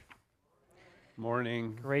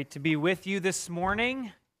Morning. Great to be with you this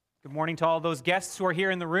morning. Good morning to all those guests who are here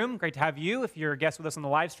in the room. Great to have you. If you're a guest with us on the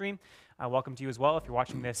live stream, welcome to you as well. If you're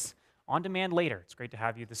watching this on demand later, it's great to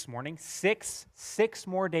have you this morning. Six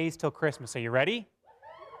more days till Christmas. Are you ready?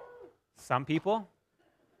 Some people.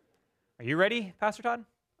 Are you ready, Pastor Todd?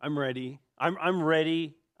 I'm ready. I'm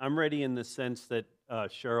ready. I'm ready in the sense that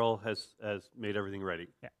Cheryl has made everything ready.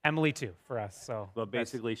 Yeah, Emily too for us. So, but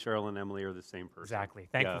basically, Cheryl and Emily are the same person. Exactly.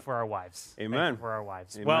 Thankful for our wives. Amen. Thankful for our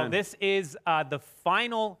wives. Amen. Well, this is the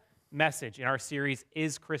final message in our series,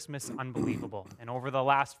 Is Christmas Unbelievable? And over the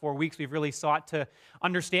last 4 weeks, we've really sought to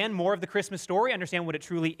understand more of the Christmas story, understand what it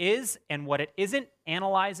truly is and what it isn't,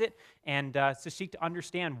 analyze it, and to seek to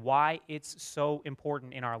understand why it's so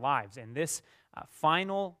important in our lives. And this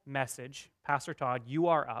final message, Pastor Todd, you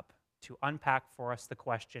are up to unpack for us the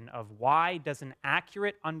question of why does an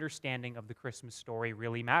accurate understanding of the Christmas story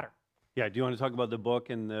really matter? Yeah, do you want to talk about the book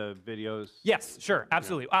and the videos? Yes, sure,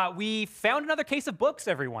 absolutely. Yeah. We found another case of books,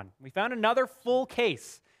 everyone. We found another full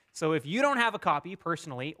case. So if you don't have a copy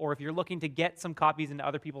personally, or if you're looking to get some copies into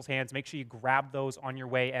other people's hands, make sure you grab those on your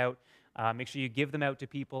way out. Make sure you give them out to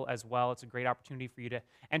people as well. It's a great opportunity for you to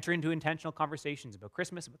enter into intentional conversations about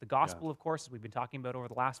Christmas, about the gospel, of course, as we've been talking about over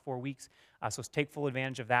the last 4 weeks. So take full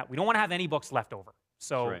advantage of that. We don't want to have any books left over.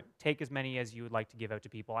 So take as many as you would like to give out to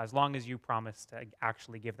people, as long as you promise to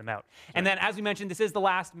actually give them out. And then, as we mentioned, this is the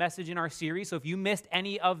last message in our series. So if you missed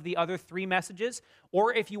any of the other 3 messages,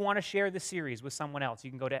 or if you want to share the series with someone else, you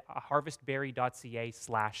can go to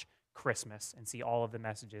harvestberry.ca/Christmas and see all of the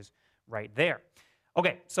messages right there.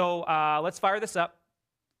 Okay, so let's fire this up.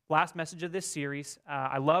 Last message of this series.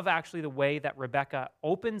 I love actually the way that Rebecca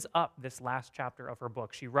opens up this last chapter of her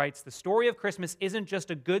book. She writes, the story of Christmas isn't just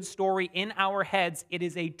a good story in our heads. It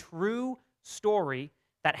is a true story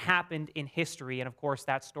that happened in history. And of course,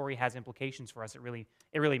 that story has implications for us. It really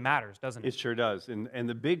matters, doesn't it? It sure does. And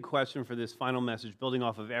the big question for this final message, building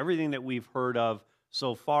off of everything that we've heard of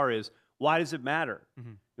so far, is why does it matter?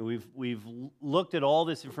 Mm-hmm. We've looked at all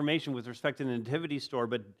this information with respect to the Nativity story,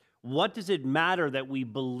 but what does it matter that we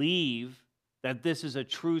believe that this is a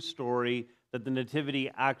true story, that the Nativity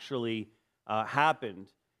actually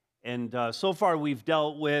happened? And so far we've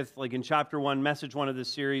dealt with, like in chapter 1, message 1 of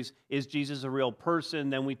this series, is Jesus a real person?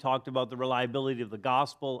 Then we talked about the reliability of the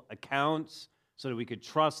gospel accounts so that we could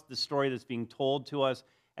trust the story that's being told to us.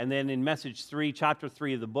 And then in message 3, chapter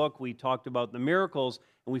 3 of the book, we talked about the miracles,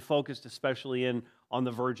 and we focused especially in on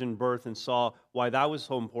the virgin birth and saw why that was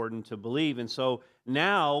so important to believe. And so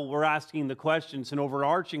now we're asking the question, it's an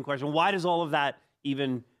overarching question, why does all of that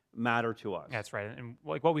even matter to us? That's right. And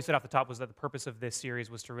like what we said off the top was that the purpose of this series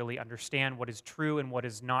was to really understand what is true and what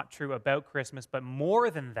is not true about Christmas. But more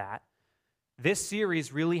than that, this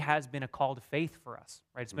series really has been a call to faith for us,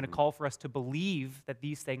 right? It's been a call for us to believe that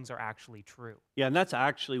these things are actually true. Yeah, and that's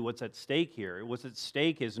actually what's at stake here. What's at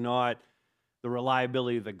stake is not the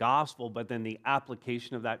reliability of the gospel, but then the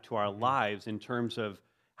application of that to our lives in terms of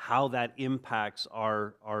how that impacts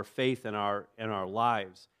our faith and our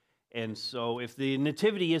lives. And so if the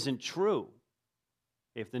Nativity isn't true,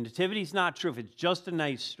 if the Nativity's not true, if it's just a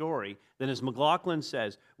nice story, then as McLaughlin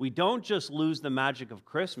says, we don't just lose the magic of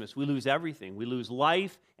Christmas, we lose everything. We lose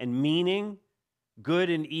life and meaning,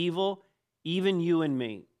 good and evil, even you and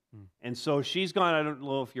me. And so she's gone, I don't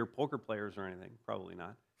know if you're poker players or anything, probably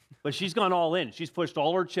not. But she's gone all in. She's pushed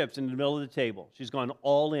all her chips into the middle of the table. She's gone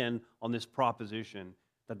all in on this proposition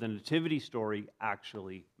that the Nativity story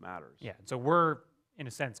actually matters. Yeah, so we're, in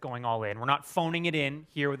a sense, going all in. We're not phoning it in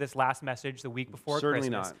here with this last message the week before Certainly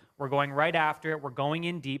Christmas. Not. We're going right after it. We're going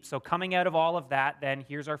in deep. So coming out of all of that, then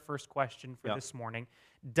here's our first question for this morning.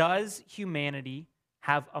 Does humanity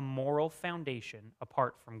have a moral foundation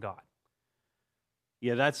apart from God?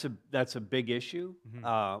 Yeah, that's a big issue.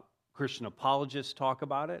 Christian apologists talk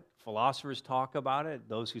about it. Philosophers talk about it.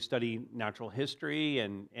 Those who study natural history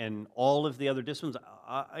and all of the other disciplines,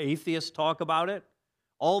 atheists talk about it.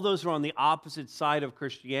 All those who are on the opposite side of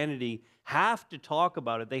Christianity have to talk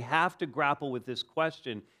about it. They have to grapple with this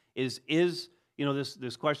question, is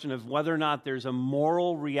this question of whether or not there's a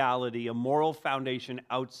moral reality, a moral foundation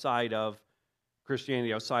outside of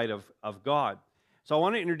Christianity, outside of God. So I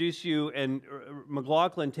want to introduce you, and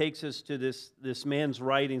McLaughlin takes us to this man's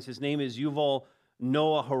writings. His name is Yuval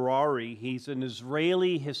Noah Harari. He's an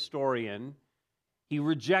Israeli historian. He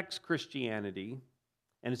rejects Christianity,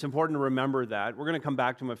 and it's important to remember that. We're going to come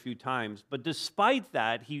back to him a few times. But despite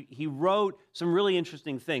that, he wrote some really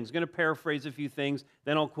interesting things. I'm going to paraphrase a few things,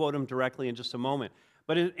 then I'll quote him directly in just a moment.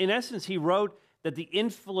 But in essence, he wrote that the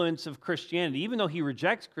influence of Christianity, even though he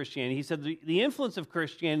rejects Christianity, he said the influence of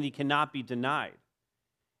Christianity cannot be denied.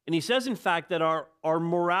 And he says, in fact, that our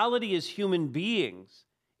morality as human beings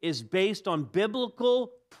is based on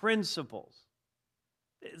biblical principles.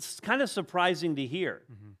 It's kind of surprising to hear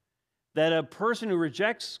that a person who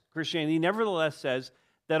rejects Christianity nevertheless says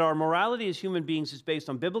that our morality as human beings is based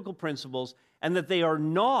on biblical principles, and that they are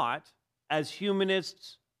not, as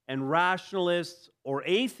humanists and rationalists or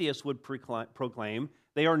atheists would proclaim,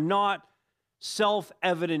 they are not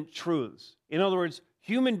self-evident truths. In other words,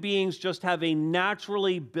 human beings just have a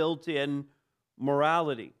naturally built-in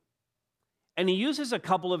morality. And he uses a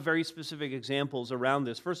couple of very specific examples around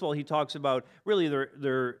this. First of all, he talks about, really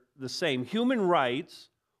they're the same, human rights,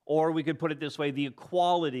 or we could put it this way, the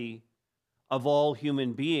equality of all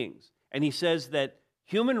human beings. And he says that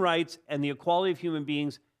human rights and the equality of human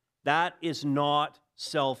beings, that is not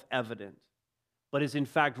self-evident, but is in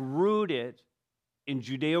fact rooted in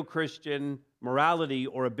Judeo-Christian morality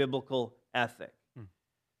or a biblical ethic.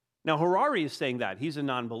 Now, Harari is saying that. He's a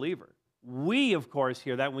non-believer. We, of course,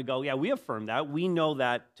 hear that and we go, yeah, we affirm that. We know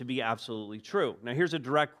that to be absolutely true. Now, here's a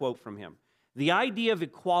direct quote from him. The idea of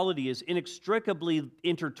equality is inextricably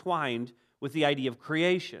intertwined with the idea of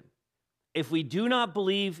creation. If we do not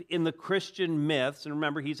believe in the Christian myths, and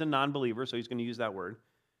remember, he's a non-believer, so he's going to use that word.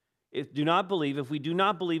 If we do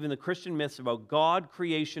not believe in the Christian myths about God,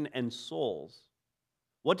 creation, and souls,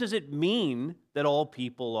 what does it mean that all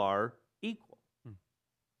people are equal?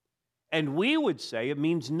 And we would say it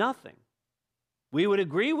means nothing. We would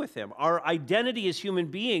agree with him. Our identity as human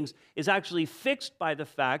beings is actually fixed by the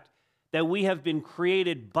fact that we have been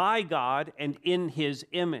created by God and in his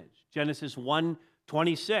image. Genesis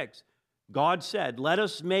 1:26, God said, "Let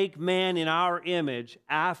us make man in our image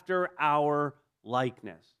after our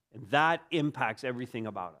likeness." And that impacts everything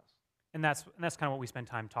about us. And that's kind of what we spent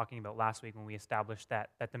time talking about last week when we established that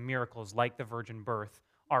the miracles, like the virgin birth,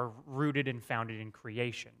 are rooted and founded in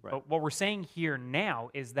creation. Right. But what we're saying here now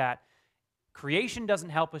is that creation doesn't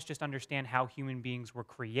help us just understand how human beings were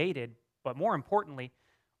created, but more importantly,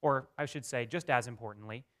 or I should say just as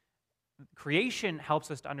importantly, creation helps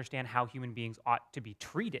us to understand how human beings ought to be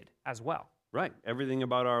treated as well. Right. Everything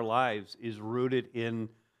about our lives is rooted in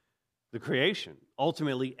the creation.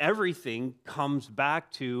 Ultimately, everything comes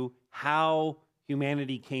back to how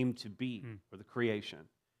humanity came to be, or the creation.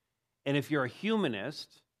 And if you're a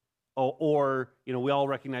humanist, or we all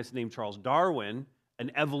recognize the name Charles Darwin,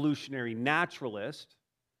 an evolutionary naturalist,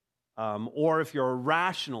 or if you're a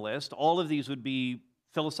rationalist, all of these would be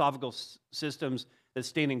philosophical systems that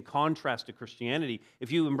stand in contrast to Christianity.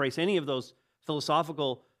 If you embrace any of those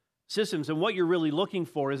philosophical systems, and what you're really looking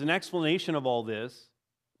for is an explanation of all this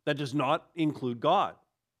that does not include God.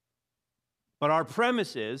 But our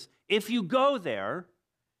premise is, if you go there,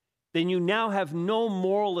 then you now have no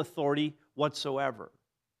moral authority whatsoever.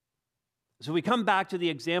 So we come back to the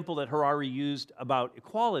example that Harari used about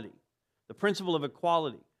equality, the principle of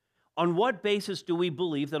equality. On what basis do we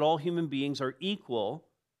believe that all human beings are equal,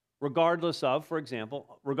 regardless of, for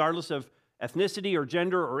example, regardless of ethnicity or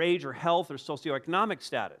gender or age or health or socioeconomic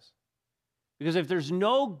status? Because if there's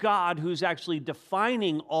no God who's actually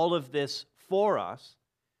defining all of this for us,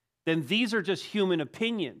 then these are just human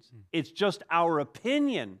opinions. It's just our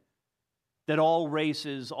opinion that all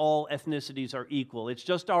races, all ethnicities are equal. It's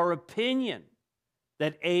just our opinion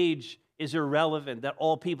that age is irrelevant, that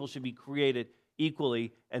all people should be created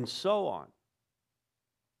equally, and so on.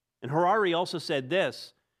 And Harari also said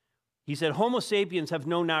this. He said, Homo sapiens have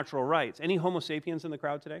no natural rights. Any Homo sapiens in the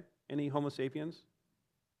crowd today? Any Homo sapiens?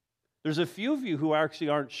 There's a few of you who actually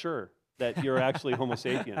aren't sure that you're actually Homo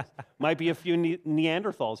sapiens. Might be a few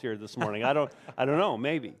Neanderthals here this morning. I don't know.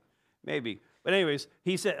 Maybe. But anyways,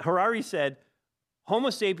 Harari said, Homo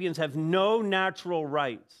sapiens have no natural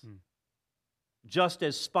rights, just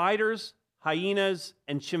as spiders, hyenas,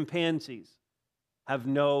 and chimpanzees have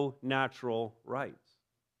no natural rights.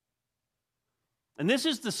 And this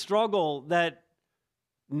is the struggle that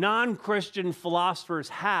non-Christian philosophers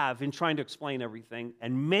have in trying to explain everything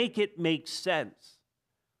and make it make sense.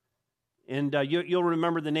 And you'll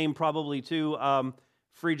remember the name probably too,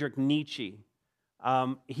 Friedrich Nietzsche.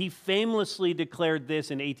 He famously declared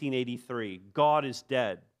this in 1883, God is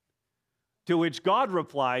dead. To which God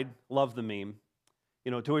replied, love the meme,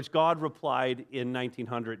 to which God replied in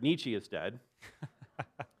 1900, Nietzsche is dead.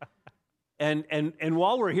 And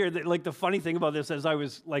while we're here, the funny thing about this, as I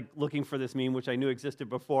was looking for this meme, which I knew existed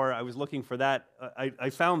before, I was looking for that. I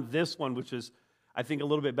found this one, which is, I think, a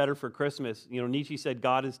little bit better for Christmas. Nietzsche said,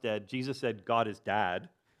 God is dead. Jesus said, God is dad,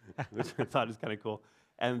 which I thought is kind of cool.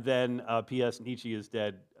 And then, P.S., Nietzsche is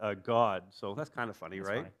dead, God. So that's kind of funny,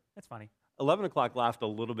 right? That's funny. 11 o'clock laughed a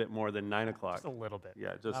little bit more than 9 o'clock. Just a little bit.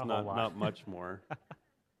 Yeah, just not much more.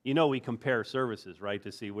 You know we compare services, right,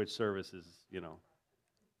 to see which service is, you know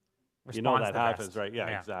Responds that the happens, best. right? Yeah,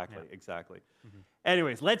 Yeah, exactly, yeah. exactly.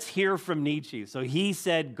 Anyways, let's hear from Nietzsche. So he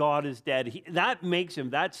said God is dead. That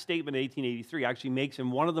statement in 1883 actually makes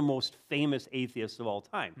him one of the most famous atheists of all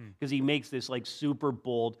time, because he makes this like super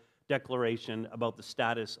bold declaration about the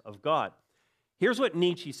status of God. Here's what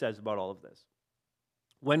Nietzsche says about all of this.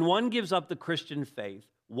 When one gives up the Christian faith,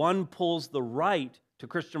 one pulls the right to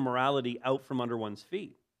Christian morality out from under one's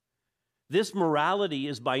feet. This morality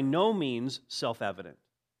is by no means self-evident.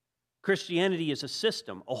 Christianity is a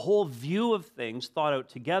system, a whole view of things thought out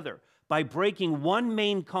together. By breaking one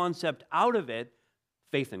main concept out of it,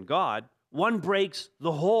 faith in God, one breaks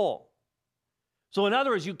the whole. So in other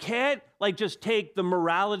words, you can't like just take the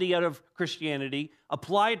morality out of Christianity,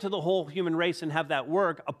 apply it to the whole human race and have that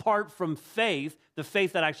work apart from faith, the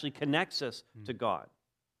faith that actually connects us to God.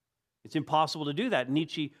 It's impossible to do that.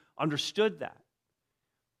 Nietzsche understood that.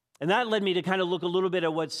 And that led me to kind of look a little bit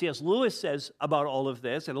at what C.S. Lewis says about all of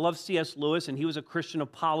this. And I love C.S. Lewis, and he was a Christian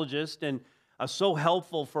apologist and so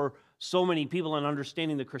helpful for so many people in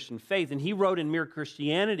understanding the Christian faith. And he wrote in Mere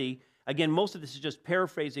Christianity, again, most of this is just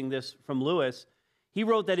paraphrasing this from Lewis. He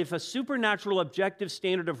wrote that if a supernatural objective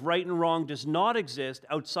standard of right and wrong does not exist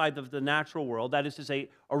outside of the natural world, that is to say,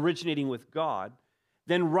 originating with God,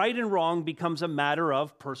 then right and wrong becomes a matter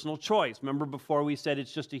of personal choice. Remember before we said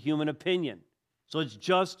it's just a human opinion. So it's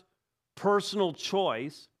just personal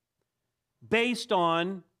choice based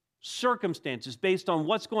on circumstances, based on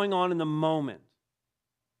what's going on in the moment.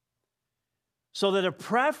 So that a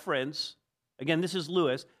preference, again, this is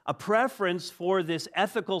Lewis, a preference for this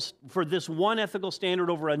one ethical standard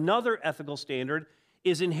over another ethical standard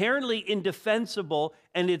is inherently indefensible,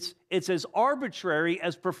 and it's as arbitrary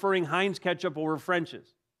as preferring Heinz ketchup over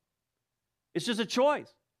French's. It's just a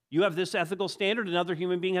choice. You have this ethical standard, another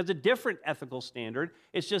human being has a different ethical standard.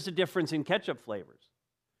 It's just a difference in ketchup flavors.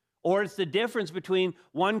 Or it's the difference between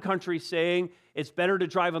one country saying it's better to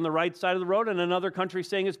drive on the right side of the road and another country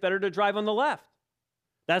saying it's better to drive on the left.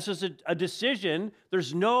 That's just a decision.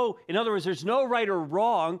 In other words, there's no right or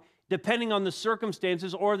wrong depending on the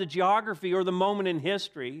circumstances or the geography or the moment in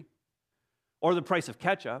history or the price of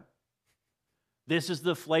ketchup. This is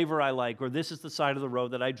the flavor I like, or this is the side of the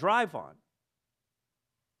road that I drive on.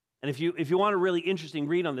 And if you want a really interesting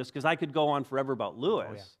read on this, because I could go on forever about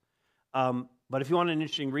Lewis, but if you want an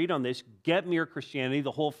interesting read on this, get Mere Christianity.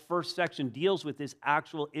 The whole first section deals with this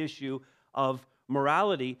actual issue of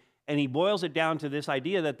morality, and he boils it down to this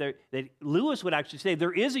idea that Lewis would actually say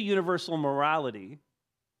there is a universal morality,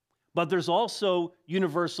 but there's also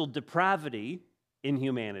universal depravity in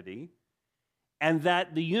humanity, and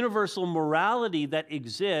that the universal morality that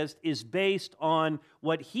exists is based on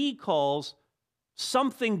what he calls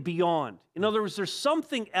something beyond. In other words, there's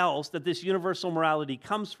something else that this universal morality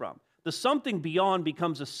comes from. The something beyond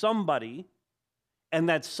becomes a somebody, and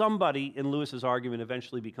that somebody, in Lewis's argument,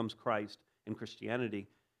 eventually becomes Christ in Christianity,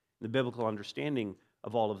 the biblical understanding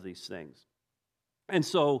of all of these things. And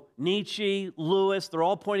so Nietzsche, Lewis, they're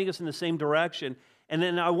all pointing us in the same direction. And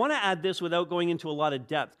then I want to add this without going into a lot of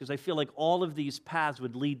depth, because I feel like all of these paths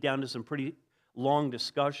would lead down to some pretty long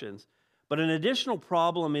discussions. But an additional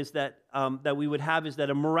problem is that we would have is that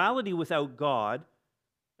a morality without God,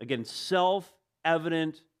 again,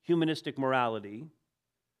 self-evident humanistic morality,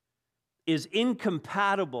 is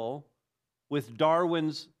incompatible with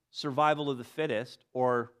Darwin's survival of the fittest,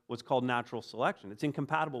 or what's called natural selection. It's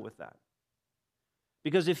incompatible with that.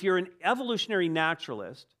 Because if you're an evolutionary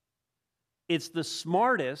naturalist, it's the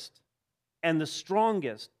smartest and the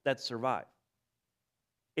strongest that survive.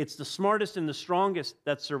 It's the smartest and the strongest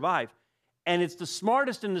that survive. And it's the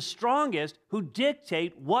smartest and the strongest who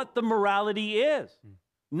dictate what the morality is.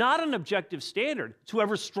 Not an objective standard. It's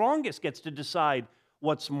whoever's strongest gets to decide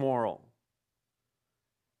what's moral.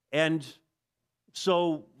 And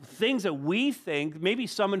so things that we think, maybe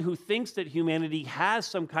someone who thinks that humanity has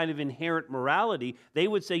some kind of inherent morality, they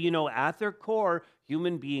would say, at their core,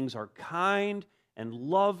 human beings are kind and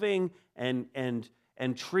loving and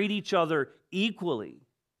treat each other equally.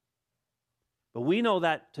 But we know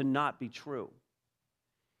that to not be true.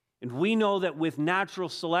 And we know that with natural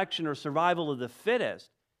selection or survival of the fittest,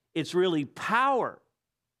 it's really power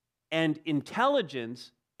and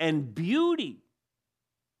intelligence and beauty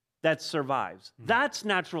that survives. That's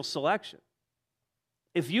natural selection.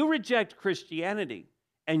 If you reject Christianity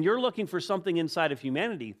and you're looking for something inside of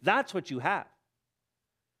humanity, that's what you have.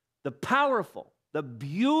 The powerful, the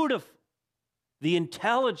beautiful, the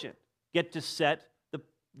intelligent get to set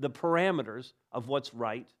the parameters of what's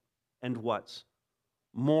right and what's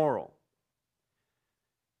moral.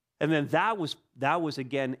 And then that was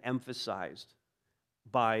again emphasized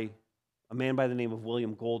by a man by the name of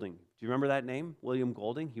William Golding. Do you remember that name, William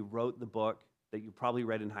Golding? He wrote the book that you probably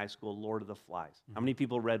read in high school, Lord of the Flies. Mm-hmm. How many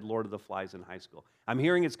people read Lord of the Flies in high school? I'm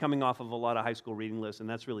hearing it's coming off of a lot of high school reading lists, and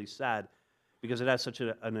that's really sad because it has such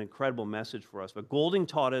an incredible message for us. But Golding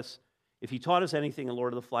taught us, if he taught us anything in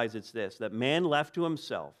Lord of the Flies, it's this, that man left to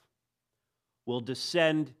himself will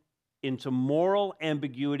descend into moral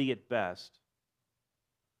ambiguity at best,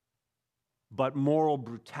 but moral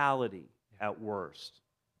brutality at worst.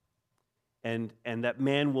 And that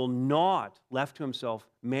man will not, left to himself,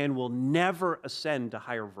 man will never ascend to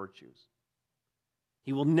higher virtues.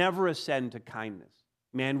 He will never ascend to kindness.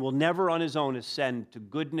 Man will never on his own ascend to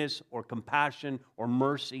goodness or compassion or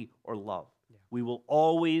mercy or love. Yeah. We will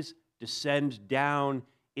always descend down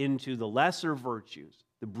into the lesser virtues,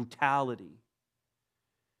 the brutality.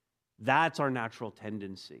 That's our natural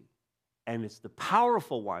tendency. And it's the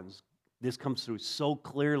powerful ones, this comes through so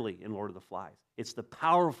clearly in Lord of the Flies. It's the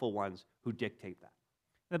powerful ones who dictate that.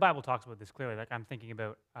 The Bible talks about this clearly. Like I'm thinking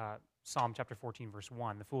about Psalm chapter 14, verse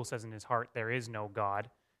 1. The fool says in his heart, there is no God.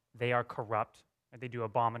 They are corrupt. They do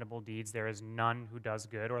abominable deeds. There is none who does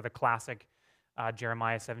good. Or the classic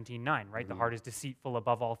Jeremiah 17:9, right? Mm-hmm. The heart is deceitful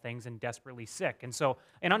above all things and desperately sick. And so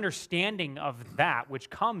an understanding of that, which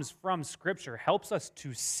comes from Scripture, helps us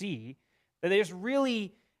to see that there's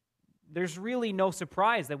really no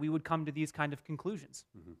surprise that we would come to these kind of conclusions.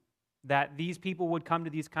 Mm-hmm. That these people would come to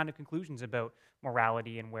these kind of conclusions about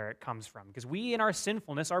morality and where it comes from. Because we in our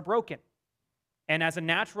sinfulness are broken. And as a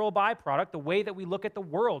natural byproduct, the way that we look at the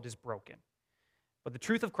world is broken. But the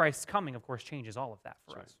truth of Christ's coming, of course, changes all of that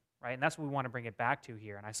for us. Right? And that's what we want to bring it back to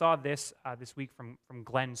here. And I saw this this week from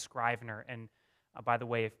Glenn Scrivener. And by the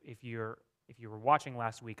way, if you were watching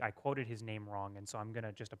last week, I quoted his name wrong, and so I'm going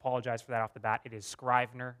to just apologize for that off the bat. It is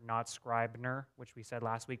Scrivener, not Scribner, which we said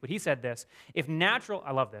last week. But he said this,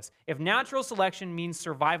 I love this, if natural selection means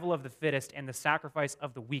survival of the fittest and the sacrifice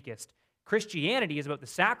of the weakest, Christianity is about the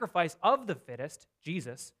sacrifice of the fittest,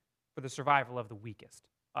 Jesus, for the survival of the weakest,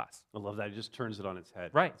 us. I love that. It just turns it on its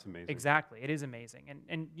head. Right. It's amazing. Exactly. It is amazing.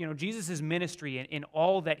 And you know, Jesus' ministry in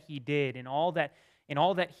all that he did, in all that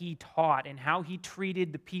he taught, and how he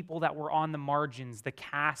treated the people that were on the margins, the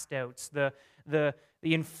cast-outs, the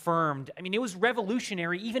infirmed. I mean, it was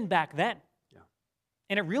revolutionary even back then. Yeah.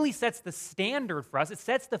 And it really sets the standard for us. It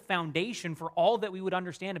sets the foundation for all that we would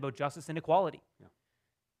understand about justice and equality. Yeah.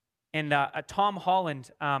 And Tom Holland...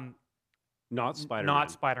 not Spider-Man.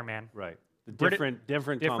 Not Spider-Man. Right. Different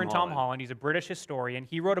Tom Holland. He's a British historian.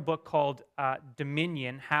 He wrote a book called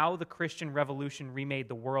Dominion, How the Christian Revolution Remade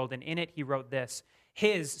the World. And in it, he wrote this.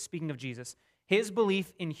 Speaking of Jesus, his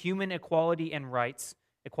belief in human equality and rights,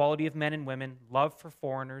 equality of men and women, love for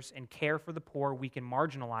foreigners, and care for the poor, weak, and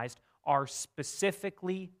marginalized are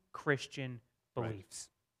specifically Christian beliefs. Right.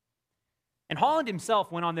 And Holland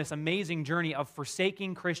himself went on this amazing journey of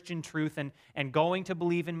forsaking Christian truth and going to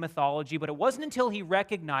believe in mythology, but it wasn't until he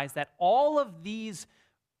recognized that all of these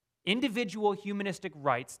individual humanistic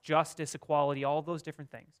rights, justice, equality, all those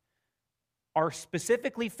different things, are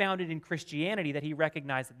specifically founded in Christianity that he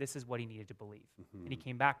recognized that this is what he needed to believe. Mm-hmm. And he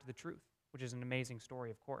came back to the truth, which is an amazing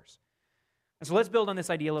story, of course. And so let's build on this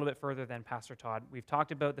idea a little bit further then, Pastor Todd. We've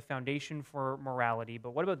talked about the foundation for morality,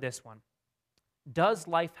 but what about this one? Does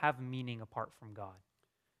life have meaning apart from God?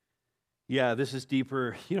 Yeah, this is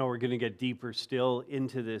deeper. You know, we're going to get deeper still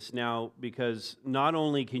into this now, because not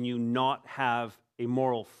only can you not have a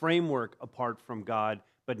moral framework apart from God,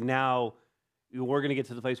 but now we're going to get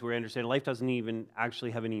to the place where we understand life doesn't even actually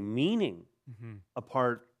have any meaning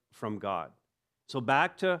apart from God. So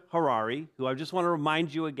back to Harari, who I just want to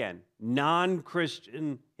remind you again,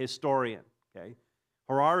 non-Christian historian. Okay,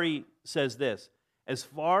 Harari says this: as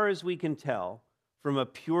far as we can tell, from a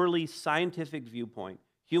purely scientific viewpoint,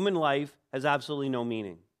 human life has absolutely no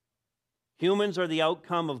meaning. Humans are the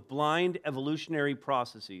outcome of blind evolutionary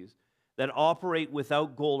processes that operate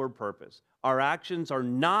without goal or purpose. Our actions are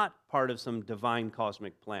not part of some divine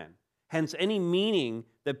cosmic plan. Hence, any meaning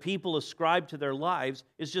that people ascribe to their lives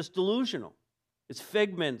is just delusional. It's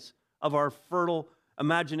figments of our fertile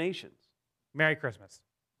imaginations. Merry Christmas.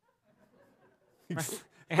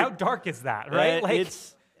 How dark is that, right?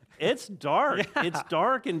 It's dark. Yeah. It's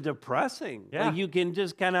dark and depressing. Yeah. Like you can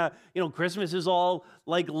just kind of, Christmas is all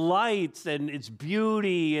like lights and it's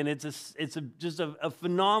beauty and it's just a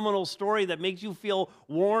phenomenal story that makes you feel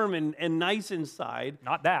warm and nice inside.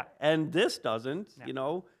 Not that. And this doesn't,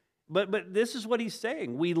 But this is what he's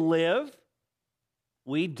saying. We live,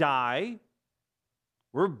 we die,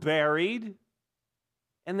 we're buried,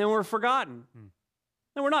 and then we're forgotten.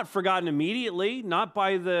 And we're not forgotten immediately, not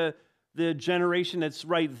by the the generation that's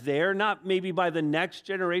right there, not maybe by the next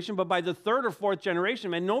generation, but by the third or fourth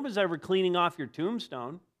generation. Man, nobody's ever cleaning off your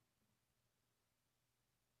tombstone.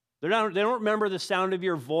 They don't remember the sound of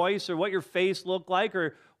your voice or what your face looked like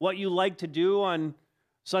or what you like to do on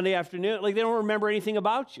Sunday afternoon. Like, they don't remember anything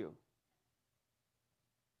about you.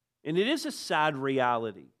 And it is a sad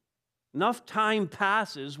reality. Enough time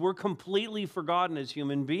passes, we're completely forgotten as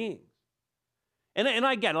human beings. And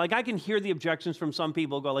I get it. Like, I can hear the objections from some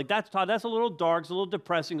people go, like, that's Todd, that's a little dark, it's a little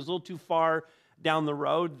depressing, it's a little too far down the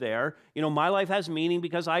road there. You know, my life has meaning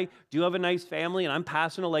because I do have a nice family and I'm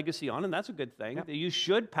passing a legacy on, and that's a good thing. Yep. You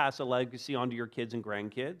should pass a legacy on to your kids and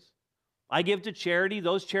grandkids. I give to charity.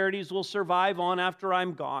 Those charities will survive on after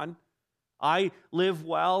I'm gone. I live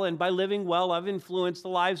well, and by living well, I've influenced the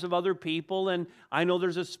lives of other people, and I know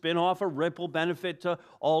there's a spin-off, a ripple benefit to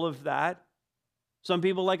all of that. Some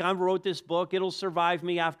people, like, I wrote this book, it'll survive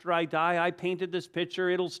me after I die. I painted this picture,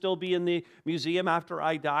 it'll still be in the museum after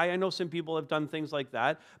I die. I know some people have done things like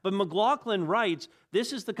that. But McLaughlin writes,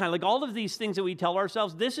 this is the kind, like all of these things that we tell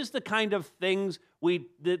ourselves, this is the kind of things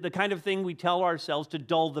the kind of thing we tell ourselves to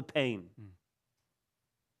dull the pain.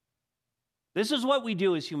 This is what we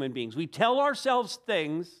do as human beings. We tell ourselves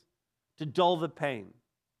things to dull the pain.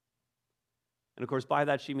 And of course, by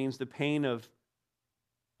that she means the pain of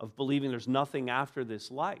believing there's nothing after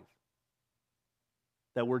this life.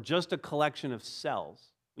 That we're just a collection of cells.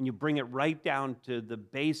 When you bring it right down to the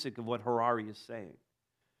basic of what Harari is saying.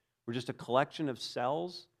 We're just a collection of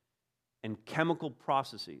cells and chemical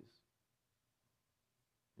processes.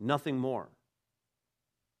 Nothing more.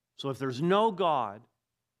 So if there's no God,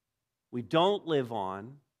 we don't live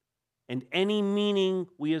on, and any meaning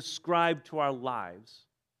we ascribe to our lives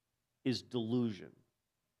is delusion.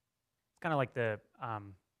 It's kind of like the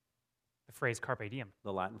phrase carpe diem.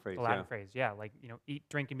 The Latin phrase, The Latin phrase, yeah. Like, you know, eat,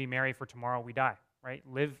 drink, and be merry, for tomorrow we die, right?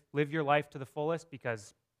 Live your life to the fullest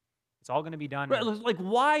because it's all going to be done. Right, like,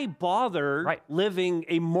 why bother living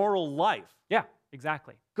a moral life? Yeah,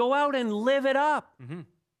 exactly. Go out and live it up. Mm-hmm.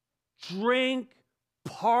 Drink,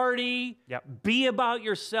 party, be about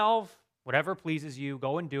yourself. Whatever pleases you,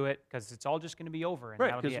 go and do it because it's all just going to be over. And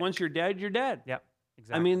right, because once you're dead, you're dead. Yep,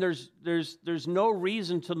 exactly. I mean, there's no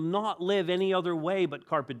reason to not live any other way but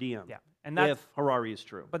carpe diem. Yeah, and that's, if Harari is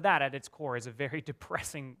true. But that, at its core, is a very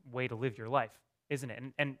depressing way to live your life, isn't it?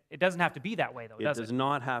 And it doesn't have to be that way, though, does it? It does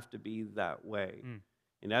not have to be that way.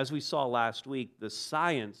 And as we saw last week, the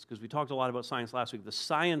science, because we talked a lot about science last week, the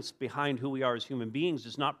science behind who we are as human beings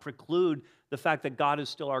does not preclude the fact that God is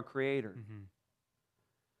still our creator.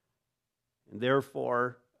 And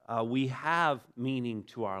therefore, we have meaning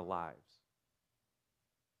to our lives.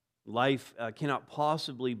 Life cannot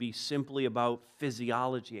possibly be simply about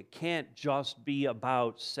physiology. It can't just be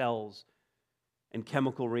about cells and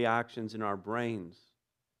chemical reactions in our brains,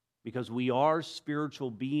 because we are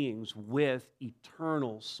spiritual beings with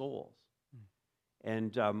eternal souls.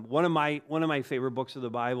 And one of my favorite books of the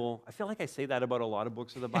Bible, I feel like I say that about a lot of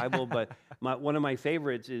books of the Bible, but one of my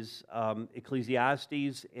favorites is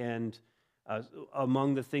Ecclesiastes. And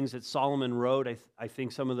among the things that Solomon wrote, I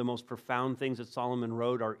think some of the most profound things that Solomon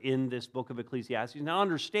wrote are in this book of Ecclesiastes. Now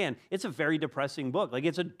understand, it's a very depressing book. Like,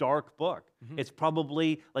 it's a dark book. It's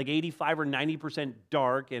probably like 85 or 90%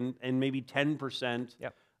 dark and maybe 10%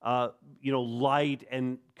 light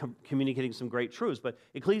and communicating some great truths. But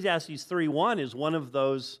Ecclesiastes 3:1 is one of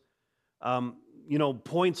those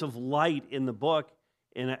points of light in the book.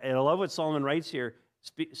 And I love what Solomon writes here.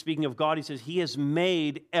 Speaking of God, he says, He has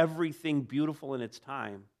made everything beautiful in its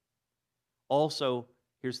time. Also,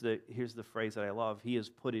 here's the phrase that I love. He has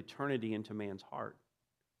put eternity into man's heart.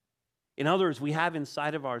 In other words, we have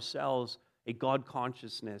inside of ourselves a God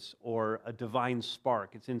consciousness or a divine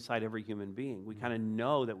spark. It's inside every human being. We kind of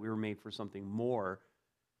know that we were made for something more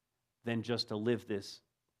than just to live this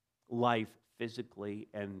life physically,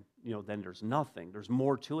 and then there's nothing. There's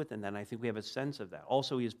more to it than that, and I think we have a sense of that.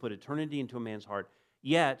 Also, He has put eternity into a man's heart,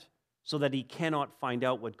 yet so that he cannot find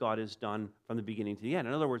out what God has done from the beginning to the end.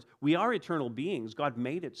 In other words, we are eternal beings. God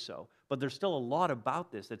made it so, but there's still a lot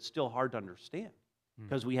about this that's still hard to understand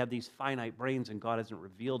because we have these finite brains and God hasn't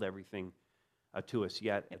revealed everything to us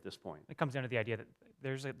yet at this point. It comes down to the idea that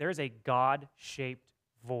there's a God-shaped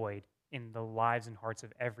void in the lives and hearts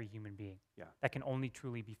of every human being that can only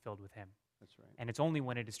truly be filled with Him. That's right. And it's only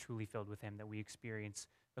when it is truly filled with Him that we experience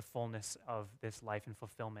the fullness of this life and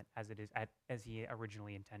fulfillment as He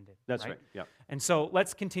originally intended. That's right. Yeah. And so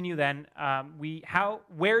let's continue then.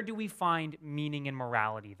 Where do we find meaning and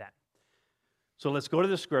morality then? So let's go to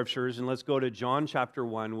the scriptures and let's go to John chapter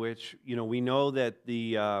 1, which, we know that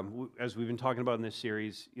as we've been talking about in this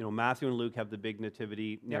series, Matthew and Luke have the big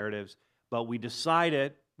nativity narratives, but we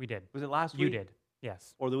decided We did. Was it last You week? did.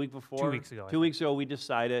 Yes. Or the week before? 2 weeks ago, I 2 think. weeks ago, we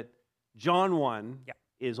decided John 1 Yeah.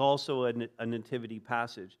 is also a nativity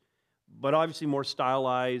passage, but obviously more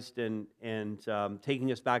stylized and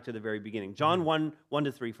taking us back to the very beginning. John 1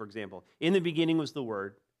 to 3, for example. In the beginning was the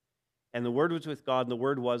Word, and the Word was with God, and the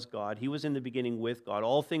Word was God. He was in the beginning with God.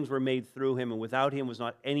 All things were made through him, and without him was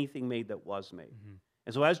not anything made that was made.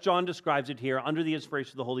 And so as John describes it here, under the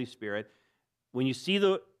inspiration of the Holy Spirit, when you see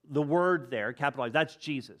the Word there, capitalized, that's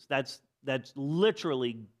Jesus. That's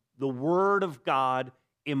literally the Word of God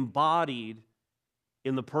embodied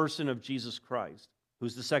in the person of Jesus Christ,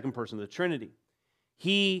 who's the second person of the Trinity.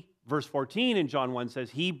 He, verse 14 in John 1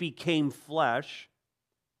 says, he became flesh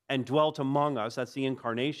and dwelt among us. That's the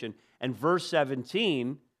incarnation. And verse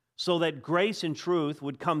 17, so that grace and truth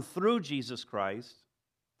would come through Jesus Christ.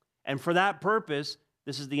 And for that purpose,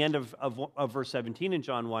 this is the end of verse 17 in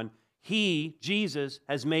John 1, he, Jesus,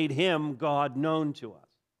 has made him, God, known to us.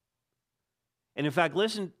 And in fact,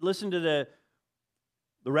 listen to the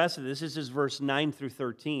rest of this. This is verse 9 through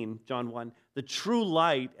 13, John 1. The true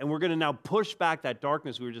light, and we're going to now push back that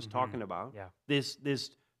darkness we were just talking about, this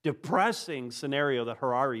depressing scenario that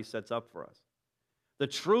Harari sets up for us. The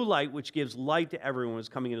true light, which gives light to everyone, was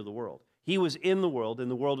coming into the world. He was in the world, and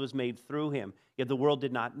the world was made through him. Yet the world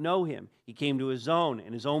did not know him. He came to his own,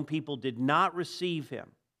 and his own people did not receive him.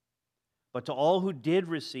 But to all who did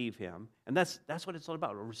receive him, and that's what it's all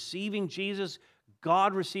about, receiving Jesus,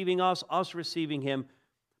 God receiving us receiving him.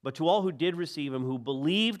 But to all who did receive him, who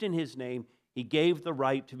believed in his name, he gave the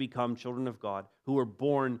right to become children of God, who were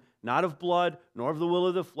born not of blood, nor of the will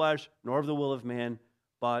of the flesh, nor of the will of man,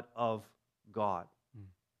 but of God.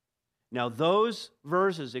 Now, those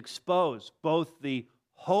verses expose both the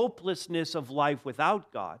hopelessness of life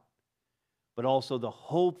without God, but also the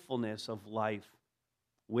hopefulness of life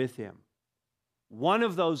with him. One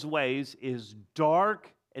of those ways is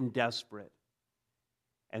dark and desperate,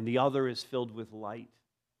 and the other is filled with light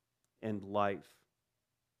and life.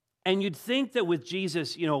 And you'd think that with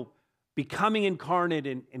Jesus, becoming incarnate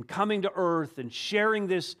and coming to earth and sharing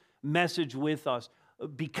this message with us,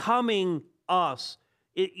 becoming us,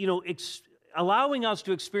 allowing us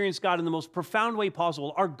to experience God in the most profound way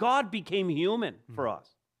possible, our God became human for us.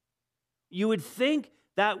 You would think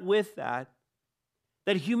that with that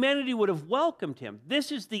humanity would have welcomed him.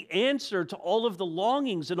 This is the answer to all of the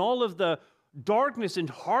longings and all of the darkness and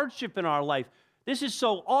hardship in our life. This is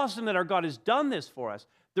so awesome that our God has done this for us.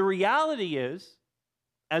 The reality is,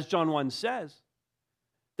 as John 1 says,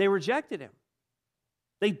 they rejected him.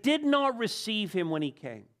 They did not receive him when he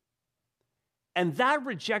came. And that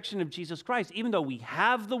rejection of Jesus Christ, even though we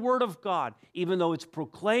have the Word of God, even though it's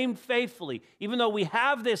proclaimed faithfully, even though we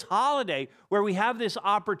have this holiday where we have this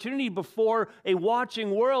opportunity before a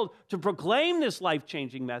watching world to proclaim this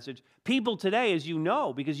life-changing message, people today, as you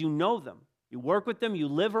know, because you know them, you work with them, you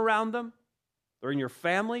live around them, they're in your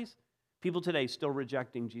families, people today still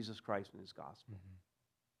rejecting Jesus Christ and his gospel.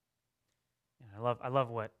 Yeah, I love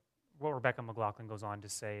what Rebecca McLaughlin goes on to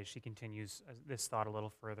say as she continues this thought a little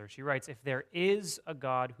further. She writes, if there is a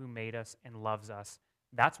God who made us and loves us,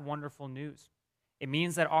 that's wonderful news. It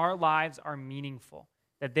means that our lives are meaningful,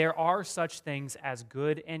 that there are such things as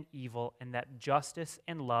good and evil, and that justice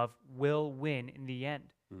and love will win in the end.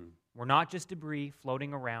 We're not just debris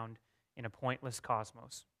floating around in a pointless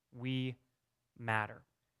cosmos. We matter.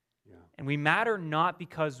 Yeah. And we matter not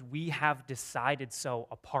because we have decided so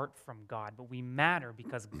apart from God, but we matter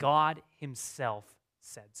because God himself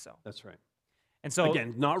said so. That's right. And so,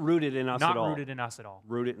 again, not rooted in us at all. Not rooted in us at all.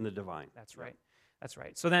 Rooted in the divine. That's right. That's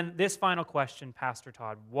right. So then this final question, Pastor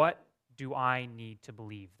Todd, what do I need to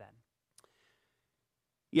believe then?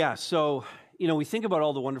 Yeah, so, we think about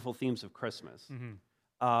all the wonderful themes of Christmas.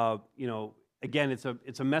 Again,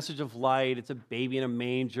 it's a message of light. It's a baby in a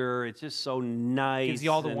manger. It's just so nice. Gives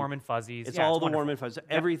you all the warm and fuzzies. It's all the warm and fuzzies.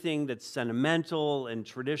 Everything that's sentimental and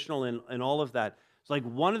traditional and all of that. It's like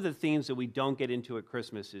one of the themes that we don't get into at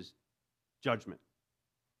Christmas is judgment.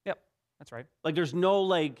 Yep, that's right. Like there's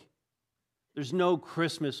no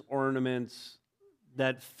Christmas ornaments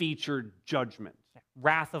that feature judgment. Yeah.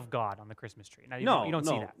 Wrath of God on the Christmas tree. Now, you don't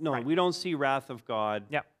see that. No, right. We don't see wrath of God.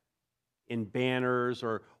 Yep. In banners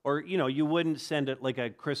or you wouldn't send it like a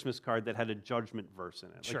Christmas card that had a judgment verse in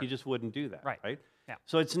it. Sure. Like you just wouldn't do that, right? Yeah.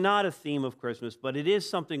 So it's not a theme of Christmas, but it is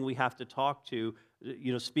something we have to talk to,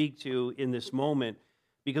 speak to in this moment,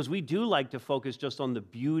 because we do like to focus just on the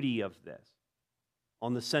beauty of this,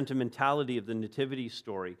 on the sentimentality of the Nativity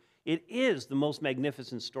story. It is the most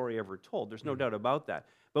magnificent story ever told. There's no doubt about that.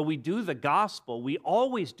 But we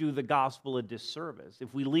always do the gospel a disservice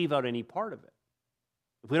if we leave out any part of it.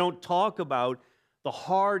 If we don't talk about the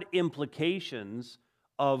hard implications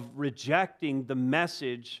of rejecting the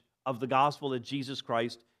message of the gospel that Jesus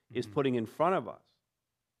Christ is putting in front of us.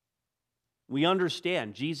 We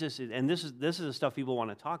understand Jesus is, and this is the stuff people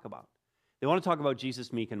want to talk about. They want to talk about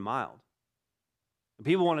Jesus meek and mild. And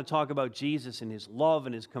people want to talk about Jesus and his love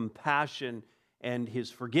and his compassion and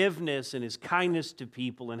his forgiveness and his kindness to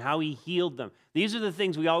people and how he healed them. These are the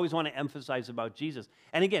things we always want to emphasize about Jesus.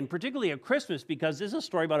 And again, particularly at Christmas, because this is a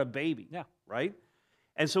story about a baby, right?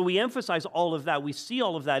 And so we emphasize all of that. We see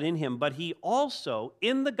all of that in him. But he also,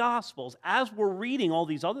 in the Gospels, as we're reading all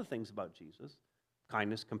these other things about Jesus,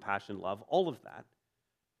 kindness, compassion, love, all of that,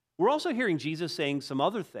 we're also hearing Jesus saying some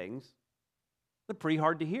other things that are pretty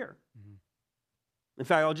hard to hear. In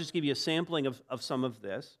fact, I'll just give you a sampling of some of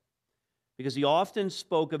this, because he often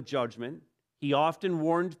spoke of judgment. He often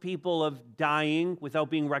warned people of dying without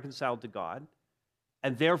being reconciled to God,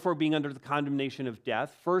 and therefore being under the condemnation of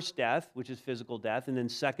death. First death, which is physical death, and then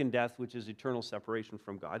second death, which is eternal separation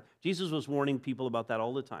from God. Jesus was warning people about that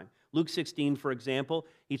all the time. Luke 16, for example,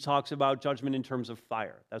 he talks about judgment in terms of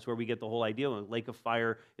fire. That's where we get the whole idea. A lake of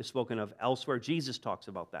fire is spoken of elsewhere. Jesus talks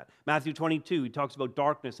about that. Matthew 22, he talks about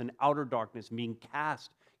darkness and outer darkness and being cast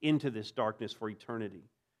into this darkness for eternity.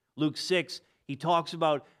 Luke 6, he talks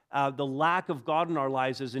about the lack of God in our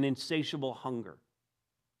lives as an insatiable hunger.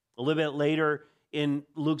 A little bit later in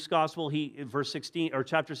Luke's gospel, verse 16 or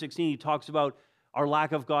chapter 16, he talks about our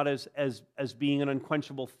lack of God as being an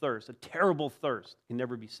unquenchable thirst, a terrible thirst, can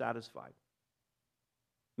never be satisfied.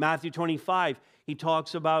 Matthew 25, he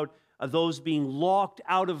talks about those being locked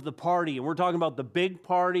out of the party. And we're talking about the big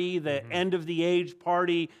party, the end of the age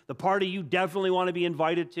party, the party you definitely want to be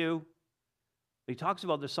invited to. But he talks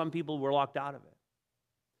about there's some people who were locked out of it.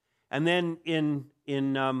 And then in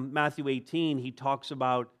Matthew 18, he talks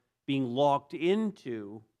about being locked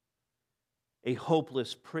into a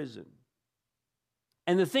hopeless prison.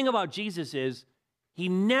 And the thing about Jesus is he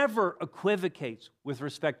never equivocates with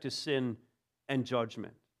respect to sin and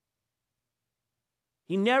judgment.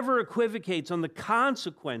 He never equivocates on the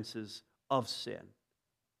consequences of sin,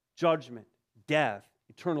 judgment, death,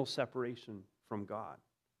 eternal separation from God.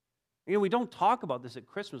 You know, we don't talk about this at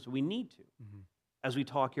Christmas. We need to, as we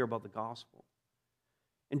talk here about the gospel.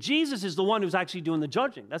 And Jesus is the one who's actually doing the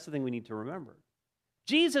judging. That's the thing we need to remember.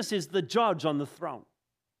 Jesus is the judge on the throne.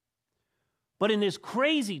 But in this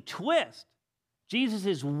crazy twist, Jesus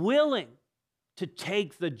is willing to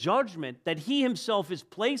take the judgment that he himself is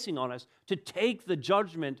placing on us, to take the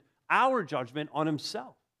judgment, our judgment, on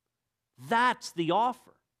himself. That's the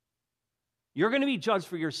offer. You're going to be judged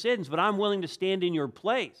for your sins, but I'm willing to stand in your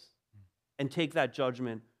place and take that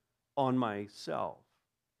judgment on myself.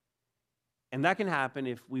 And that can happen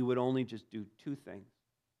if we would only just do two things.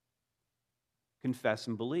 Confess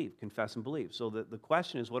and believe. Confess and believe. So the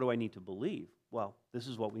question is, what do I need to believe? Well, this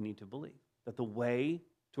is what we need to believe. That the way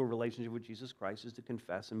to a relationship with Jesus Christ is to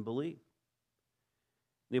confess and believe.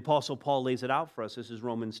 The Apostle Paul lays it out for us. This is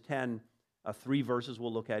Romans 10, 3 verses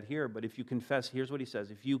we'll look at here. But if you confess, here's what he says.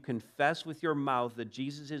 If you confess with your mouth that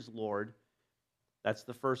Jesus is Lord, that's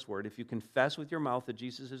the first word. If you confess with your mouth that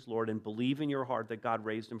Jesus is Lord and believe in your heart that God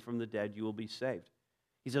raised him from the dead, you will be saved.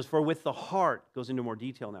 He says, for with the heart, goes into more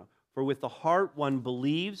detail now, for with the heart one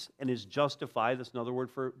believes and is justified, that's another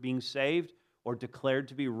word for being saved or declared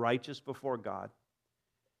to be righteous before God.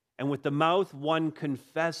 And with the mouth one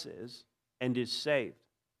confesses and is saved.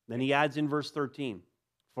 Then he adds in verse 13,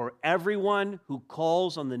 for everyone who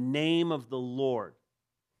calls on the name of the Lord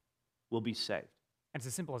will be saved. And it's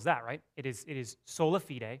as simple as that, right? It is sola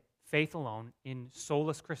fide, faith alone, in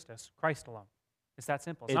solus Christus, Christ alone. It's that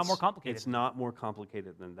simple. It's not more complicated. It's not more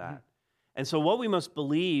complicated than that. And so what we must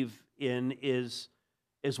believe in is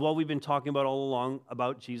what we've been talking about all along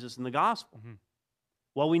about Jesus and the gospel.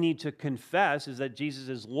 What we need to confess is that Jesus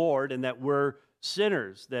is Lord and that we're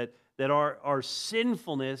sinners, that our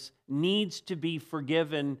sinfulness needs to be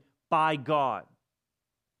forgiven by God.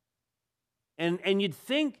 And you'd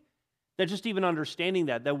think that just even understanding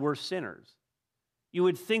that we're sinners, you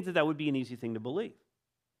would think that would be an easy thing to believe.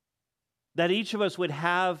 That each of us would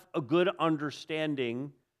have a good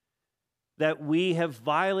understanding that we have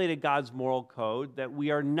violated God's moral code, that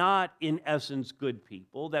we are not, in essence, good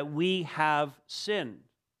people, that we have sinned,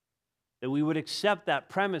 that we would accept that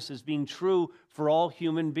premise as being true for all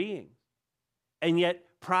human beings. And yet,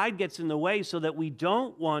 pride gets in the way so that we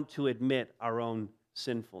don't want to admit our own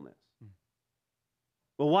sinfulness.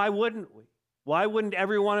 But why wouldn't we? Why wouldn't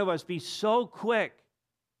every one of us be so quick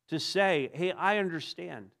to say, hey, I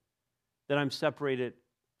understand that I'm separated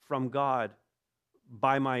from God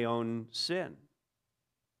by my own sin?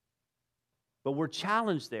 But we're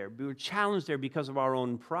challenged there. We're challenged there because of our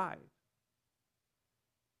own pride.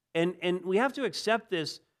 And we have to accept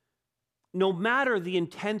this no matter the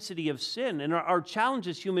intensity of sin. And our challenge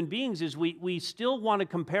as human beings is we still want to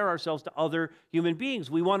compare ourselves to other human beings.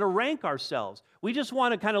 We want to rank ourselves. We just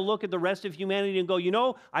want to kind of look at the rest of humanity and go, you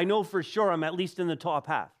know, I know for sure I'm at least in the top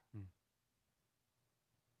half.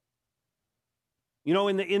 You know,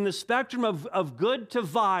 in the spectrum of good to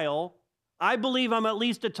vile, I believe I'm at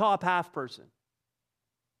least a top half person.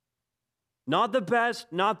 Not the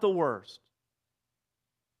best, not the worst.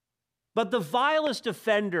 But the vilest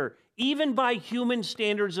offender, even by human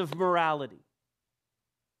standards of morality,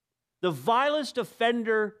 the vilest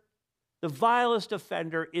offender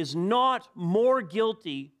is not more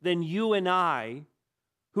guilty than you and I,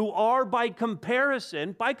 who are by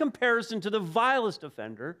comparison to the vilest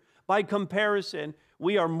offender, by comparison,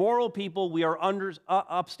 we are moral people, we are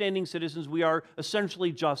upstanding citizens, we are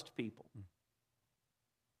essentially just people.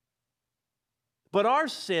 But our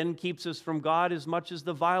sin keeps us from God as much as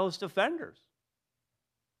the vilest offenders.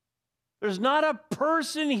 There's not a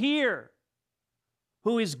person here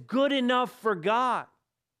who is good enough for God.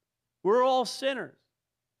 We're all sinners,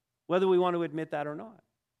 whether we want to admit that or not.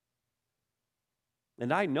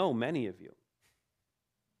 And I know many of you.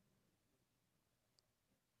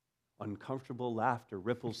 Uncomfortable laughter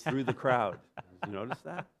ripples through the crowd. Did you notice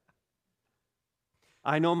that?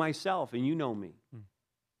 I know myself, and you know me. I'm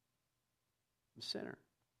a sinner.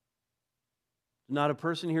 Not a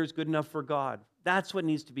person here is good enough for God. That's what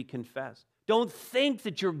needs to be confessed. Don't think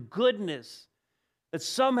that your goodness, that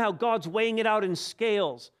somehow God's weighing it out in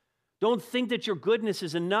scales. Don't think that your goodness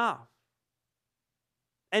is enough.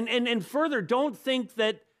 And further, don't think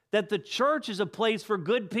that the church is a place for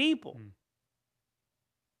good people.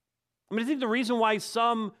 I mean, I think the reason why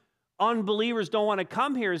some unbelievers don't want to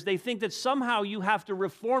come here is they think that somehow you have to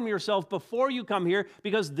reform yourself before you come here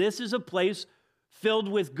because this is a place filled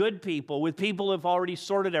with good people, with people who have already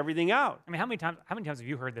sorted everything out. I mean, how many times have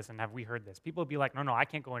you heard this and have we heard this? People would be like, no, I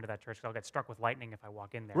can't go into that church because I'll get struck with lightning if I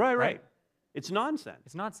walk in there. Right. It's nonsense.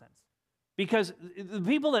 It's nonsense. Because the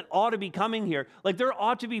people that ought to be coming here, like there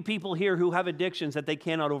ought to be people here who have addictions that they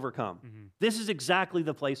cannot overcome. This is exactly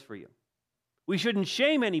the place for you. We shouldn't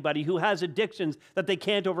shame anybody who has addictions that they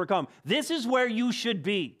can't overcome. This is where you should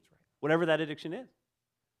be, whatever that addiction is.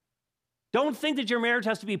 Don't think that your marriage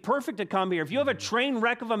has to be perfect to come here. If you have a train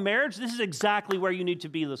wreck of a marriage, this is exactly where you need to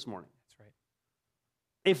be this morning. That's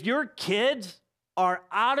right. If your kids are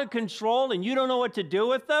out of control and you don't know what to do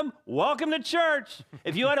with them, welcome to church.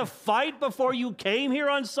 If you had a fight before you came here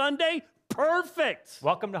on Sunday, perfect.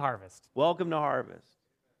 Welcome to Harvest. Welcome to Harvest.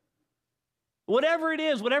 Whatever it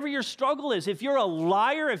is, whatever your struggle is, if you're a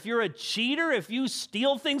liar, if you're a cheater, if you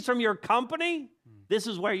steal things from your company, this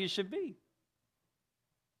is where you should be.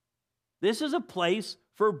 This is a place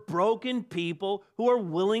for broken people who are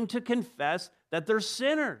willing to confess that they're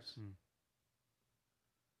sinners.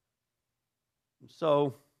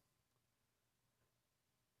 So,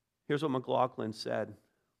 here's what McLaughlin said.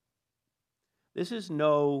 This is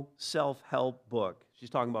no self-help book.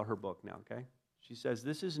 She's talking about her book now, okay? She says,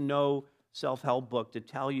 this is no self-help book to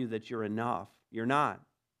tell you that you're enough. You're not.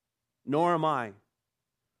 Nor am I.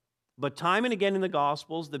 But time and again in the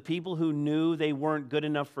Gospels, the people who knew they weren't good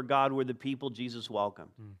enough for God were the people Jesus welcomed.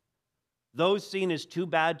 Those seen as too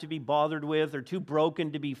bad to be bothered with or too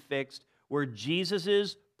broken to be fixed were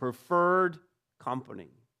Jesus's preferred company.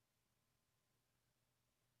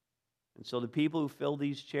 And so the people who fill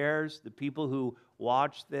these chairs, the people who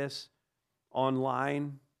watch this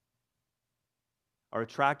online, are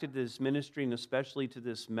attracted to this ministry and especially to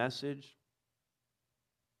this message,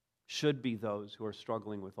 should be those who are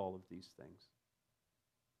struggling with all of these things.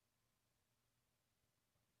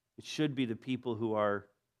 It should be the people who are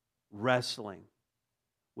wrestling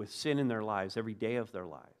with sin in their lives every day of their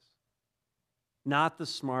lives. Not the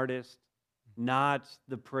smartest, not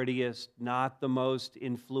the prettiest, not the most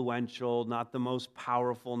influential, not the most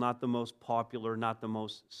powerful, not the most popular, not the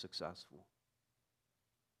most successful.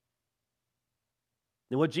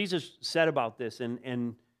 And what Jesus said about this,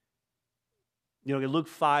 and you know, Luke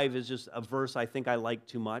 5 is just a verse I think I like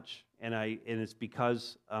too much, and it's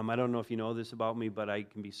because, I don't know if you know this about me, but I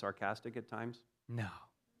can be sarcastic at times. No.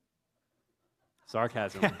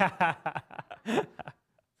 Sarcasm. I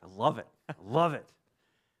love it. I love it.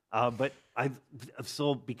 But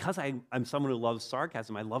because I'm someone who loves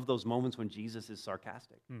sarcasm, I love those moments when Jesus is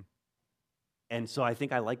sarcastic. And so I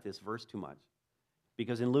think I like this verse too much.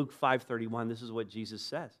 Because in Luke 5:31, this is what Jesus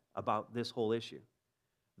says about this whole issue.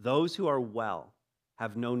 Those who are well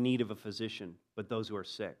have no need of a physician, but those who are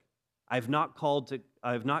sick. I have not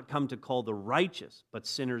come to call the righteous, but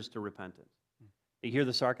sinners to repentance. You hear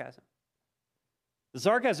the sarcasm? The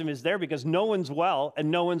sarcasm is there because no one's well and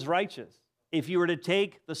no one's righteous. If you were to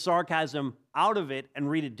take the sarcasm out of it and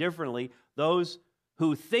read it differently, those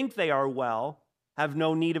who think they are well have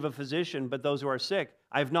no need of a physician, but those who are sick.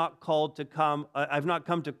 I've not come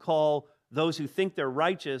to call those who think they're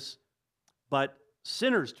righteous, but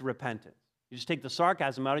sinners to repentance. You just take the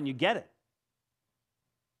sarcasm out and you get it.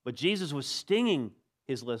 But Jesus was stinging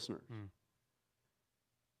his listeners.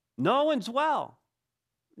 No one's well.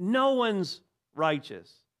 No one's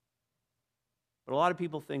righteous. But a lot of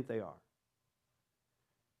people think they are.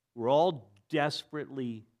 We're all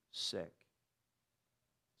desperately sick,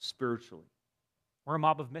 spiritually. We're a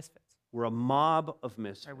mob of misfits. We're a mob of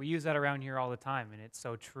misfits. Right, we use that around here all the time, and it's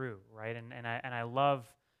so true, right? And I love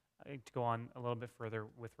to go on a little bit further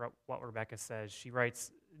with what Rebecca says. She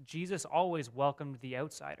writes, Jesus always welcomed the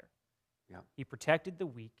outsider. Yeah. He protected the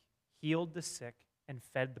weak, healed the sick, and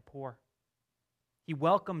fed the poor. He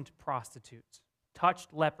welcomed prostitutes,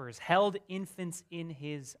 touched lepers, held infants in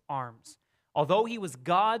his arms. Although he was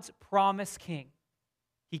God's promised king,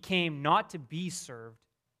 he came not to be served,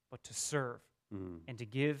 but to serve and to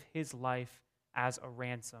give his life as a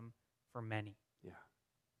ransom for many. Yeah.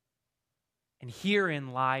 And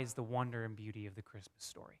herein lies the wonder and beauty of the Christmas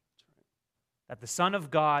story. That's right. That the Son of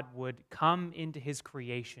God would come into his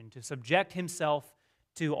creation to subject himself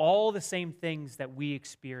to all the same things that we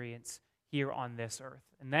experience here on this earth,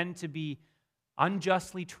 and then to be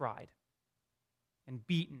unjustly tried and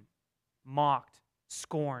beaten, mocked,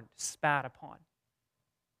 scorned, spat upon,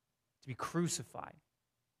 to be crucified,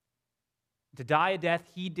 to die a death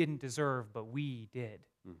he didn't deserve, but we did,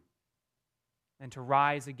 and to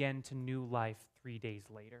rise again to new life 3 days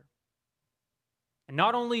later. And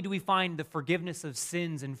not only do we find the forgiveness of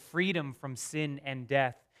sins and freedom from sin and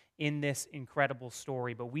death in this incredible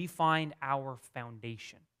story, but we find our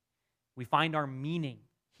foundation. We find our meaning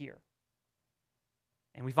here.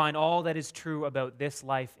 And we find all that is true about this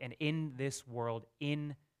life and in this world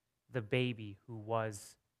in the baby who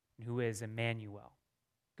was and who is Emmanuel,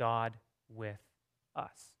 God with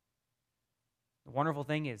us. The wonderful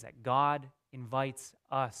thing is that God invites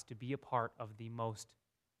us to be a part of the most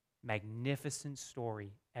magnificent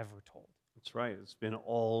story ever told. That's right. It's been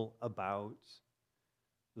all about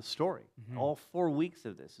the story. All 4 weeks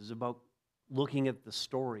of this is about looking at the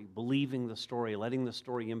story, believing the story, letting the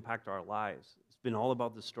story impact our lives. It's been all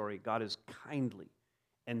about the story. God has kindly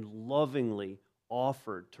and lovingly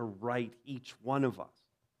offered to write each one of us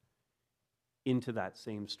into that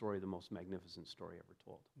same story, the most magnificent story ever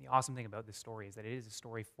told. The awesome thing about this story is that it is a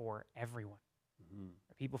story for everyone.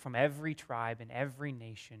 People from every tribe and every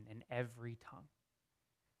nation and every tongue.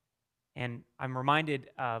 And I'm reminded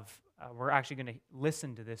of, we're actually going to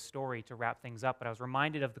listen to this story to wrap things up, but I was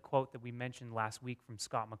reminded of the quote that we mentioned last week from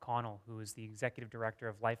Scott McConnell, who is the executive director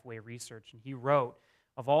of Lifeway Research. And he wrote,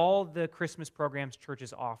 of all the Christmas programs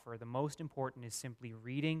churches offer, the most important is simply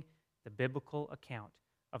reading the biblical account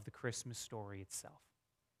of the Christmas story itself.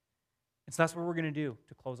 And so that's what we're going to do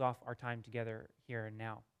to close off our time together here and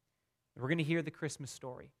now. We're going to hear the Christmas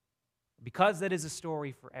story. Because that is a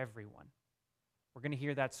story for everyone, we're going to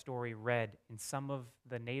hear that story read in some of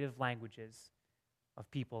the native languages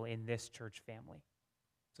of people in this church family.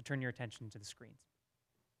 So turn your attention to the screens.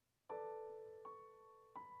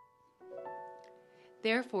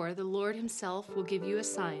 Therefore, the Lord himself will give you a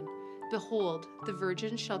sign. Behold, the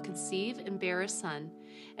virgin shall conceive and bear a son,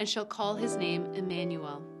 and shall call his name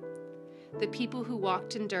Emmanuel. The people who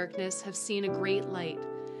walked in darkness have seen a great light.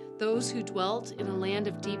 Those who dwelt in a land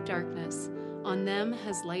of deep darkness, on them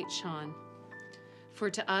has light shone. For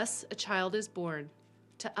to us a child is born,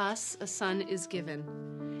 to us a son is given,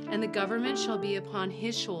 and the government shall be upon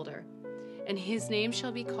his shoulder, and his name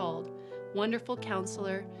shall be called Wonderful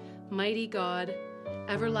Counselor, Mighty God,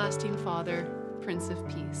 Everlasting Father, Prince of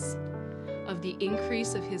Peace. Of the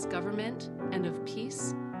increase of his government and of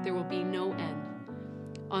peace there will be no end.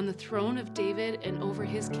 On the throne of David and over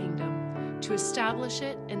his kingdom, to establish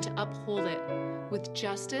it and to uphold it with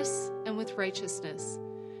justice and with righteousness,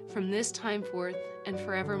 from this time forth and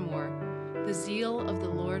forevermore. The zeal of the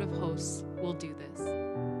Lord of hosts will do this.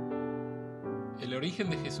 El origen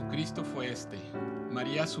de Jesucristo fue este.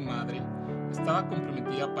 María, su madre, estaba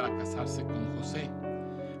comprometida para casarse con José,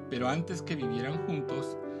 pero antes que vivieran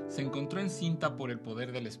juntos, se encontró encinta por el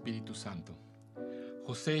poder del Espíritu Santo.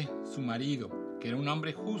 José, su marido, que era un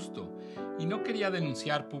hombre justo y no quería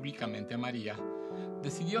denunciar públicamente a María,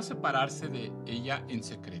 decidió separarse de ella en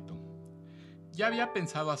secreto. Ya había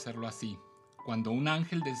pensado hacerlo así, cuando un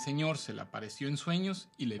ángel del Señor se le apareció en sueños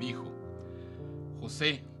y le dijo: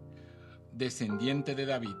 José, descendiente de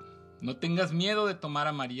David, no tengas miedo de tomar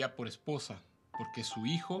a María por esposa, porque su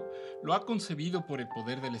hijo lo ha concebido por el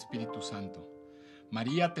poder del Espíritu Santo.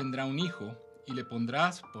 María tendrá un hijo y le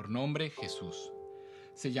pondrás por nombre Jesús.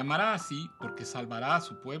 Se llamará así porque salvará a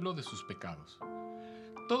su pueblo de sus pecados.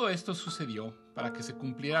 Todo esto sucedió para que se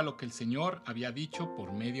cumpliera lo que el Señor había dicho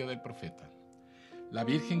por medio del profeta. La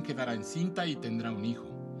Virgen quedará encinta y tendrá un hijo,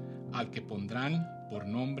 al que pondrán por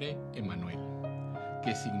nombre Emmanuel,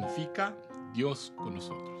 que significa Dios con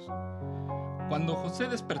nosotros. Cuando José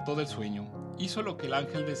despertó del sueño, hizo lo que el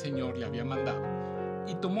ángel del Señor le había mandado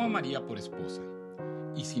y tomó a María por esposa.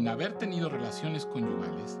 Y sin haber tenido relaciones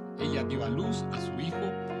conyugales, ella dio a luz a su hijo,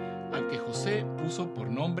 al que José puso por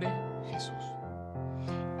nombre Jesús.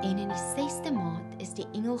 En in die 6de maand is die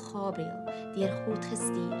engel Gabriel deur God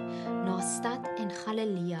gestuur na 'n stad in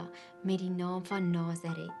Galilea met die naam van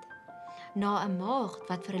Nazaret, na 'n maagd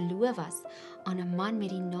wat verloof was aan 'n man met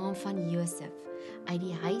die naam van Josef uit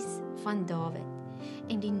die huis van Dawid,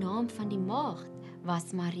 en die naam van die maagd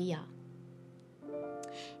was Maria.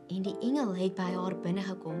 En die engel het by haar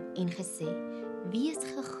binnegekom en gesê: "Wees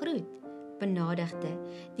gegroet, benadigde,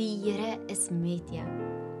 die Here is met jou.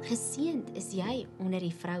 Geseënd is jy onder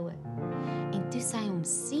die vroue." En toe sy hom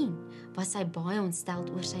sien, was sy baie ontsteld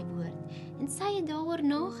oor sy woord, en sy het daaroor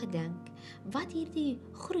nagedink wat hierdie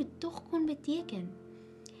groet tog kon beteken.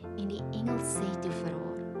 En die engel sê toe vir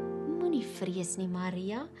haar: "Moenie vrees nie,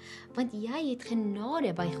 Maria, want jy het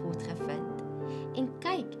genade by God gevind. En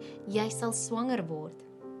kyk, jy sal swanger word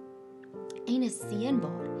en 'n seun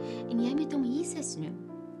baar, en jy moet hom Jesus noem.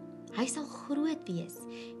 Hy sal groot wees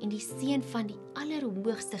en die seun van die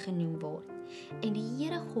Allerhoogste genoem word, en die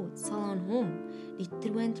Here God sal aan hom die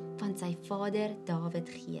troon van sy vader Dawid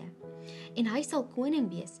gee. En hy sal koning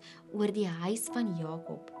wees oor die huis van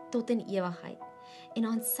Jakob tot in ewigheid, en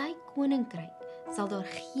aan sy koninkryk sal daar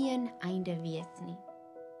geen einde wees nie."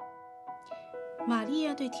玛利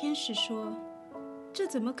亚对天使说：“这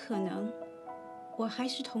怎么可能？我还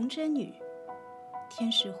是童贞女。”天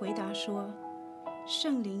使回答说：“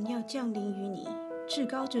圣灵要降临于你，至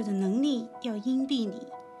高者的能力要荫蔽你，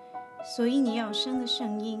所以你要生的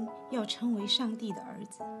圣婴要称为上帝的儿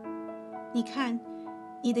子。你看，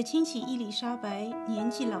你的亲戚伊丽莎白年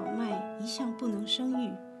纪老迈，一向不能生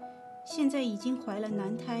育，现在已经怀了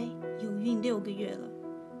男胎，有孕6个月了，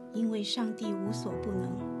因为上帝无所不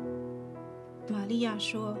能。”玛利亚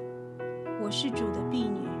说：“我是主的婢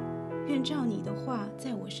女，愿照你的话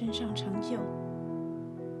在我身上成就。”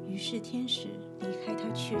于是天使离开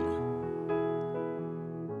她去了。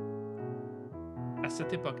À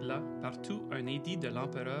cette époque-là, partout un édit de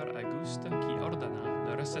l'empereur Auguste qui ordonna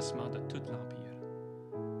le recensement de tout l'Empire.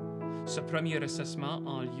 Ce premier recensement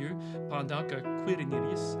eut lieu pendant que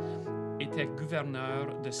Quirinius était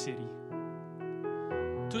gouverneur de Syrie.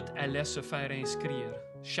 Tout allait se faire inscrire,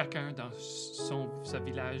 chacun dans sa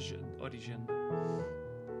village d'origine.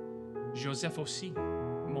 Joseph aussi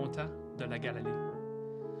monta de la Galilée,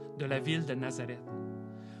 de la ville de Nazareth,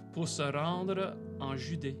 pour se rendre en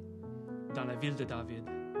Judée, dans la ville de David,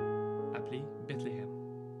 appelée Bethléem,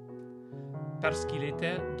 parce qu'il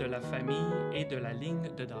était de la famille et de la ligne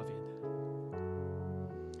de David.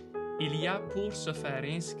 Il y a pour se faire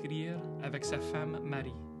inscrire avec sa femme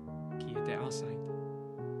Marie, qui était enceinte.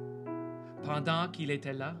 Pendant qu'il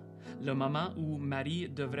était là, le moment où Marie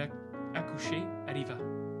devrait accoucher arriva,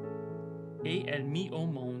 et elle mit au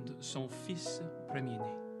monde son fils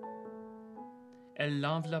premier-né. Elle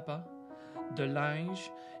l'enveloppa de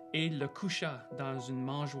linge et le coucha dans une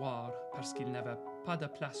mangeoire parce qu'il n'avait pas de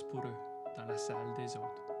place pour eux dans la salle des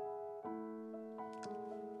autres.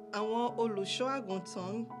 Àwọn olùṣọ́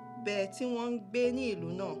àgùntàn bẹ́ẹ̀ tí wọ́n ń gbé ní ìlú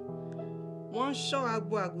náà, wọ́n ń ṣọ́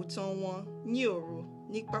agbo àgùntàn wọn ní òru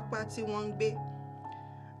ní pápá tí wọ́n ń gbé.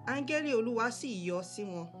 Áńgẹ́lì Olúwa sì yọ sí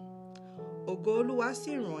wọn, ògo Olúwa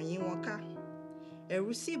sì ràn yí wọn ká,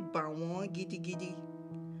 ẹ̀rù sì bà wọ́n gidigidi.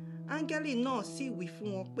 Áńgẹ́lì náà sì wí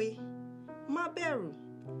fún wọn pé: "Má bẹ̀rù,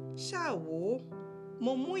 ṣáà wò ó,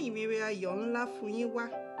 mo mú ìrere ayọ̀ ńlá fún yín wá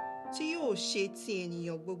tí yóò ṣe ti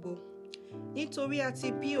ènìyàn gbogbo. Nítorí a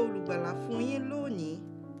ti bí olùgbàlà fún yín lónìí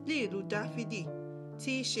ní ìlú Dáfídì,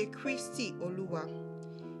 tí í ṣe Kristi Olúwa.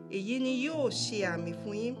 Èyí ni yóò ṣe àmì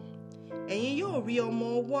fún yín. Ẹ̀yin yóò rí ọmọ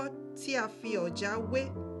ọwọ́ tí a fi ọ̀já wé,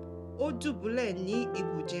 ó dùbúlẹ̀ ní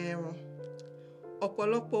ibùjẹ ẹran."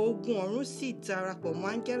 Ọ̀pọ̀lọpọ̀ ogun ọ̀run sì darapọ̀ mọ́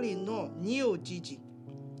áńgẹ́lì náà ní òjijì.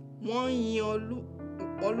 Wọ́n yin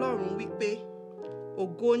Ọlọ́run wípé: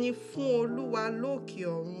 "Ògo ni fún Olúwa lókè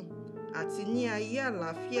ọ̀run, àti ní ayé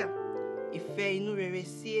àlàáfíà, ìfẹ́ inú rere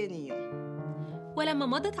sí ènìyàn." ولما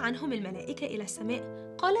مضت عنهم الملائكة إلى السماء،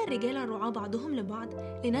 قال الرجال الرعاة بعضهم لبعض: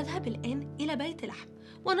 لنذهب الآن إلى بيت لحم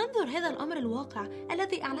وننظر هذا الأمر الواقع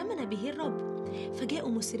الذي أعلمنا به الرب.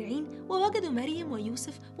 فجاءوا مسرعين ووجدوا مريم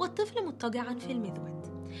ويوسف والطفل مضطجعا في المذود.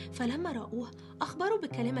 فلما رأوه أخبروا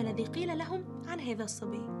بالكلام الذي قيل لهم عن هذا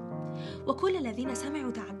الصبي. وكل الذين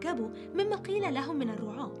سمعوا تعجبوا مما قيل لهم من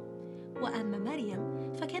الرعاة. وأما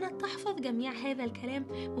مريم فكانت تحفظ جميع هذا الكلام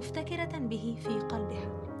مفتكرة به في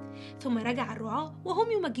قلبها. ثم رجع الرعاة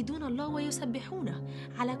وهم يمجدون الله ويسبحونه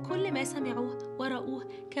على كل ما سمعوه ورأوه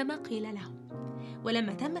كما قيل لهم.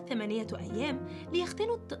 ولما تمت 8 أيام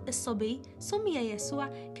ليختنوا الصبي سمي يسوع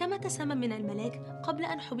كما تسمى من الملاك قبل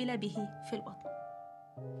أن حبل به في البطن.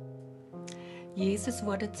 Jesus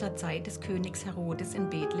wurde zur Zeit des Königs Herodes in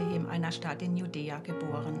Bethlehem, einer Stadt in Judäa,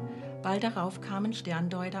 geboren. Bald darauf kamen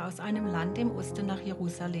Sterndeuter aus einem Land im Osten nach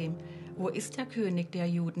Jerusalem. Wo ist der König der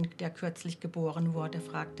Juden, der kürzlich geboren wurde,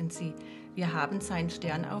 fragten sie. Wir haben seinen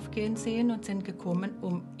Stern aufgehen sehen und sind gekommen,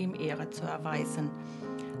 um ihm Ehre zu erweisen.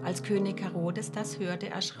 Als König Herodes das hörte,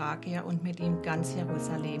 erschrak er und mit ihm ganz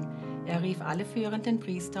Jerusalem. Er rief alle führenden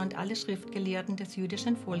Priester und alle Schriftgelehrten des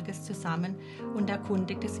jüdischen Volkes zusammen und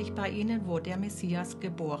erkundigte sich bei ihnen, wo der Messias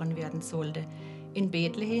geboren werden sollte. In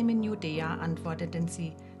Bethlehem in Judäa, antworteten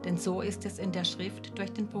sie, denn so ist es in der Schrift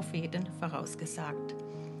durch den Propheten vorausgesagt.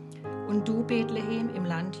 Und du, Bethlehem, im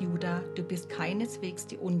Land Juda, du bist keineswegs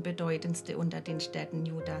die unbedeutendste unter den Städten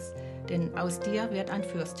Judas, denn aus dir wird ein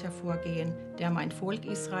Fürst hervorgehen, der mein Volk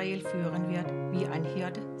Israel führen wird, wie ein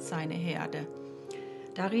Hirte seine Herde.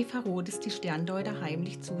 Da rief Herodes die Sterndeuter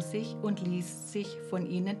heimlich zu sich und ließ sich von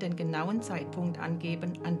ihnen den genauen Zeitpunkt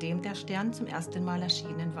angeben, an dem der Stern zum ersten Mal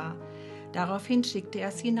erschienen war. Daraufhin schickte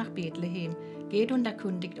er sie nach Bethlehem. Geht und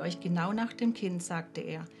erkundigt euch genau nach dem Kind, sagte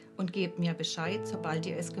er, und gebt mir Bescheid, sobald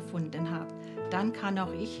ihr es gefunden habt. Dann kann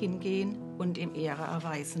auch ich hingehen und ihm Ehre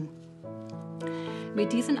erweisen.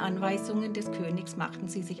 Mit diesen Anweisungen des Königs machten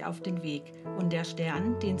sie sich auf den Weg, und der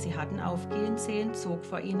Stern, den sie hatten aufgehen sehen, zog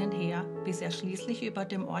vor ihnen her, bis er schließlich über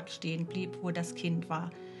dem Ort stehen blieb, wo das Kind war.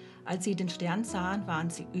 Als sie den Stern sahen, waren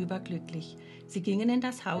sie überglücklich. Sie gingen in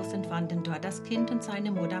das Haus und fanden dort das Kind und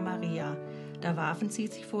seine Mutter Maria. Da warfen sie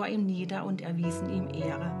sich vor ihm nieder und erwiesen ihm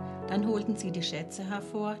Ehre. Dann holten sie die Schätze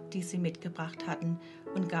hervor, die sie mitgebracht hatten,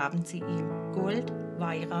 und gaben sie ihm: Gold,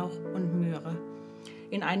 Weihrauch und Myrrhe.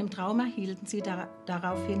 In einem Traum erhielten sie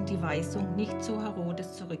daraufhin die Weisung, nicht zu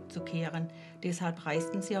Herodes zurückzukehren. Deshalb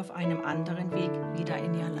reisten sie auf einem anderen Weg wieder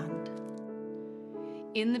in ihr Land.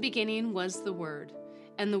 In the beginning was the Word,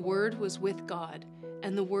 and the Word was with God,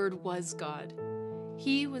 and the Word was God.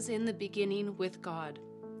 He was in the beginning with God.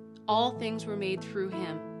 All things were made through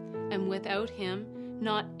him, and without him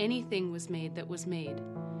not anything was made that was made.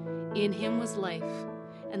 In him was life,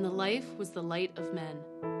 and the life was the light of men.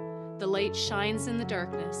 The light shines in the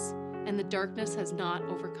darkness, and the darkness has not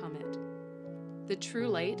overcome it. The true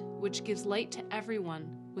light, which gives light to everyone,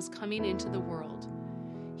 was coming into the world.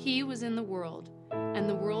 He was in the world, and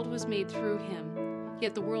the world was made through him,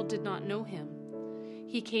 yet the world did not know him.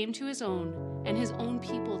 He came to his own, and his own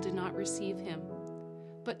people did not receive him.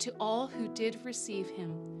 But to all who did receive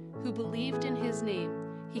him, who believed in his name,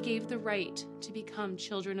 he gave the right to become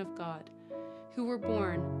children of God, who were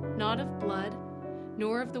born not of blood,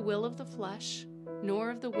 nor of the will of the flesh, nor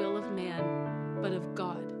of the will of man, but of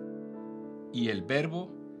God. Y el Verbo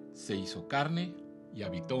se hizo carne y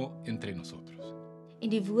habitó entre nosotros. En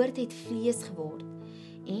die woord het vlees geword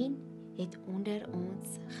en het onder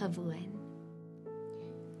ons gewoon.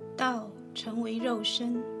 道成为肉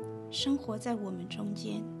身，生活在我们中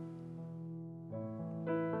间。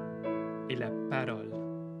 Et la parole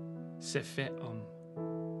s'est fait homme.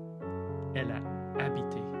 Elle a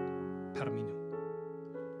habité parmi nous.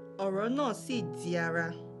 ọ̀rọ̀ náà sì di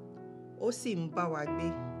ara, ó sì ń bá wa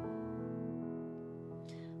gbé.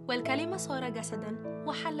 والكلمة صار جسداً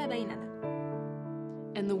وحل بيننا.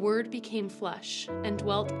 And the Word became flesh and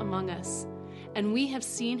dwelt among us, and we have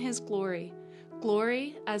seen his glory,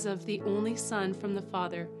 glory as of the only Son from the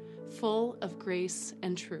Father, full of grace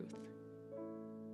and truth.